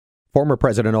Former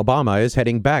President Obama is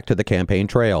heading back to the campaign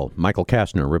trail. Michael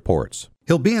Kastner reports.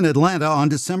 He'll be in Atlanta on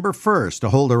December 1st to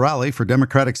hold a rally for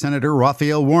Democratic Senator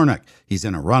Raphael Warnock. He's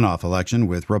in a runoff election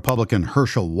with Republican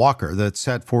Herschel Walker that's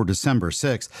set for December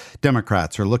 6th.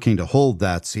 Democrats are looking to hold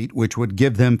that seat, which would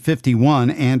give them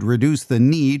 51 and reduce the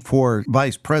need for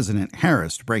Vice President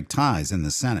Harris to break ties in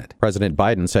the Senate. President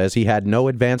Biden says he had no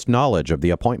advanced knowledge of the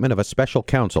appointment of a special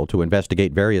counsel to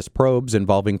investigate various probes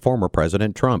involving former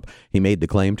President Trump. He made the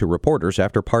claim to reporters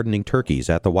after pardoning turkeys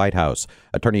at the White House.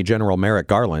 Attorney General Merrick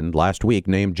Garland last week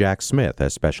named Jack Smith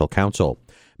as special counsel.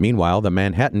 Meanwhile, the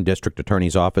Manhattan District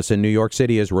Attorney's Office in New York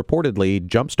City is reportedly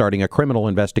jump-starting a criminal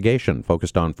investigation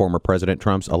focused on former President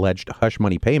Trump's alleged hush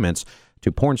money payments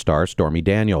to porn star Stormy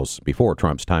Daniels before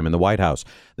Trump's time in the White House.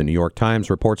 The New York Times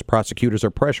reports prosecutors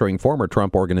are pressuring former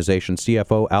Trump Organization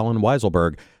CFO Alan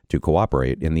Weiselberg to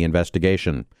cooperate in the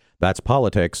investigation. That's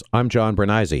Politics. I'm John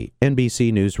Bernizzi,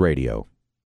 NBC News Radio.